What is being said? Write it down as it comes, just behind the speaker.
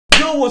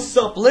Yo, what's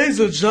up, ladies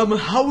and gentlemen?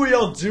 How are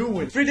y'all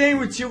doing? Friday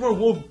with you, and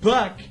we're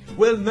back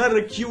with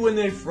another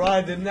Q&A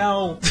Friday.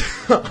 Now,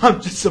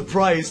 I'm just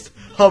surprised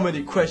how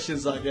many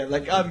questions I get.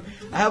 Like, I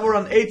have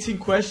around 18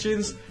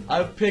 questions.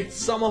 I've picked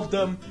some of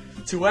them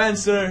to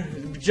answer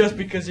just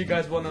because you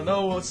guys want to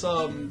know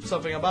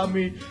something about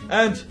me.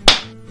 And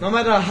no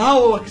matter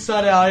how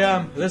excited I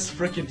am, let's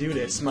freaking do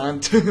this, man.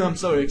 I'm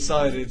so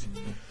excited.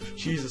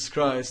 Jesus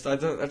Christ, I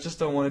just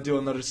don't want to do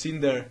another scene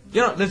there.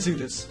 You know, let's do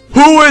this.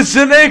 Who is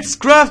the next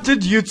crafted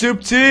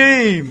YouTube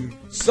team?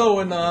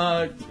 So, in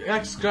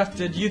next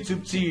crafted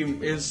YouTube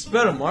team is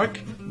Bettermark,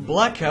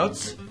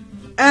 Blackout,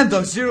 and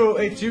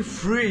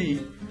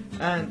Dog0823.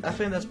 And I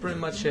think that's pretty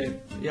much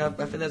it. Yeah,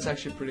 I think that's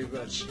actually pretty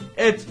much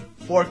it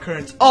for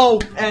current.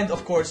 Oh, and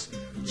of course,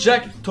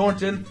 Jack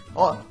Thornton,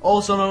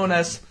 also known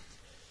as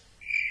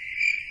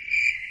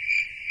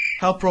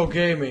How Pro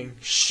Gaming.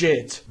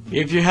 Shit.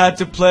 If you had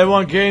to play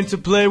one game to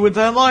play with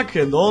Denmark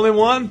and only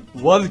one,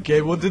 what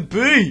game would it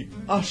be?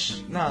 Oh,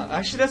 nah,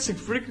 actually that's a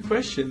freaking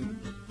question.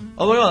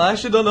 Oh my god, I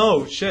actually don't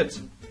know.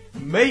 Shit.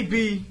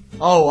 Maybe.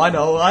 Oh, I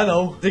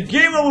know. The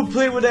game I would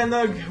play with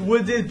Denmark,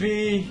 would it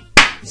be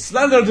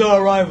Slender the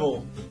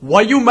Arrival?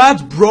 Why you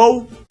mad,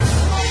 bro?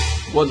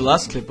 Well, the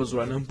last clip was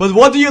random. But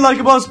what do you like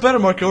about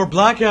Bettermark or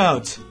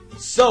Blackout?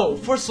 So,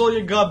 first of all,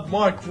 you got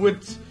Mark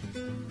with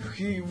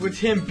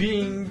him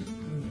being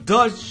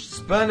Dutch,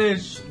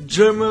 Spanish,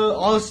 German,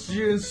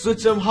 Austrian,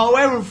 Switzerland,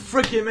 however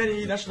freaking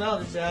many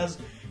nationalities he has.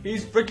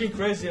 He's freaking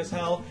crazy as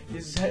hell.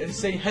 He's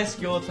saying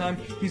Hesky all the time.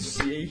 He's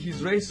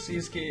racist.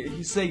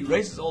 He's saying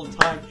racist all the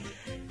time,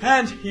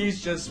 and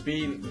he's just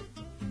being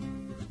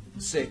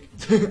sick.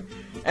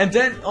 And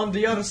then on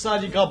the other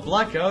side you got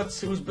Blackout,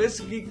 who's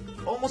basically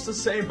almost the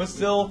same, but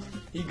still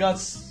he got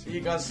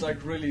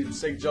like really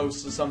sick jokes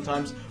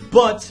sometimes.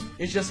 But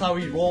it's just how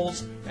he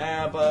rolls,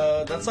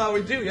 but that's how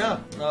we do.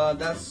 Yeah,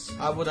 that's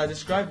how would I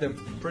describe them.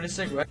 Pretty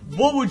sick, right?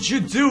 What would you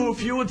do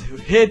if you would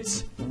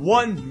hit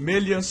 1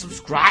 million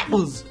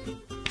subscribers?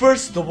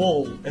 First of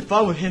all, if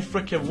I would hit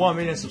freaking 1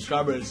 million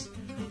subscribers,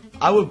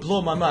 I would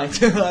blow my mind.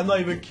 I'm not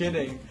even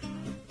kidding.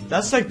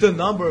 That's like the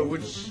number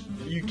which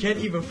you can't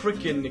even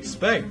freaking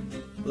expect.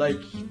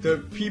 Like, the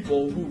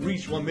people who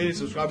reach 1 million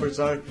subscribers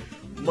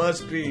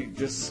must be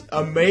just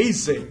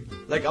amazing.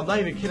 Like, I'm not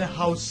even kidding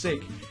how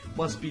sick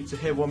must be to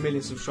hit 1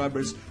 million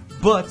subscribers.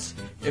 But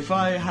if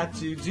I had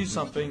to do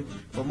something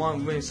for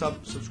 1 million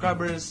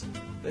subscribers,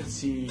 let's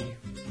see.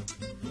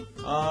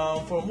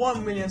 For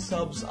 1 million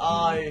subs,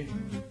 I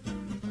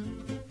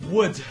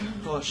would.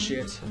 Oh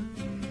shit.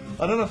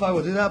 I don't know if I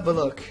would do that, but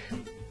look,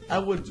 I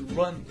would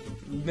run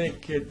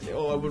naked,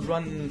 or I would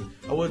run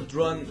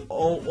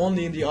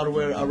only in the other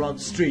way around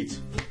the street.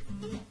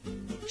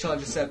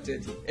 Challenge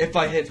accepted. If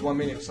I hit 1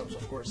 million subs,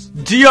 of course.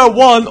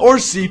 DR1 or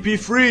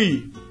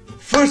CP3?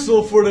 First of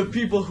all, for the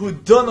people who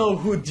don't know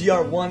who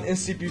DR1 and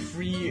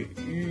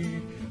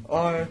CP3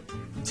 are,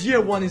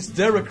 DR1 is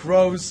Derek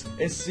Rose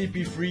and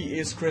CP3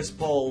 is Chris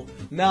Paul.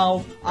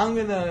 Now, I'm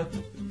gonna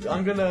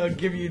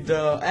give you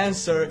the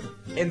answer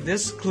in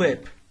this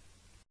clip.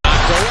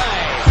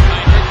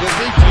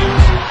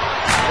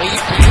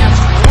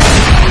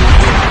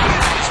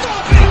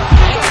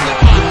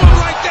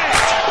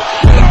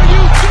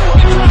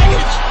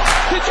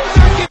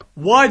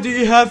 Why do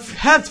you have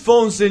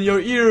headphones in your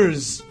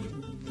ears?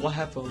 What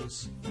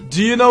headphones?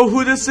 Do you know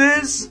who this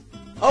is?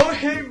 Oh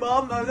hey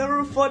mom, I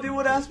never thought you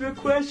would ask me a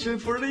question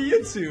for the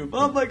YouTube.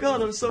 Oh my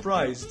god, I'm so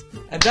surprised.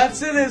 And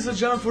that's it, ladies and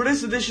gentlemen, for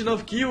this edition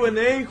of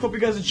Q&A. Hope you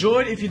guys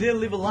enjoyed. If you did,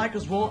 leave a like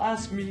as well.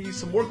 Ask me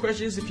some more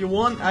questions if you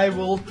want. I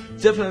will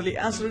definitely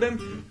answer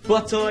them.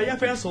 But yeah,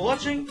 thanks for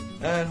watching,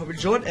 and hope you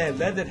enjoyed, and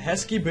let that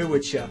Hesky be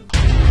with ya.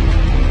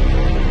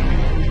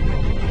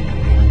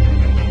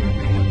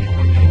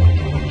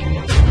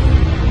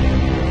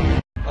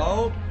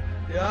 Oh,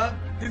 yeah,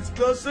 it's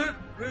closer,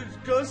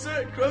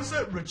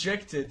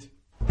 rejected.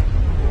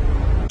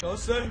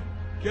 Closer,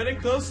 getting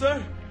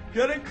closer,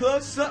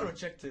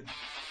 rejected.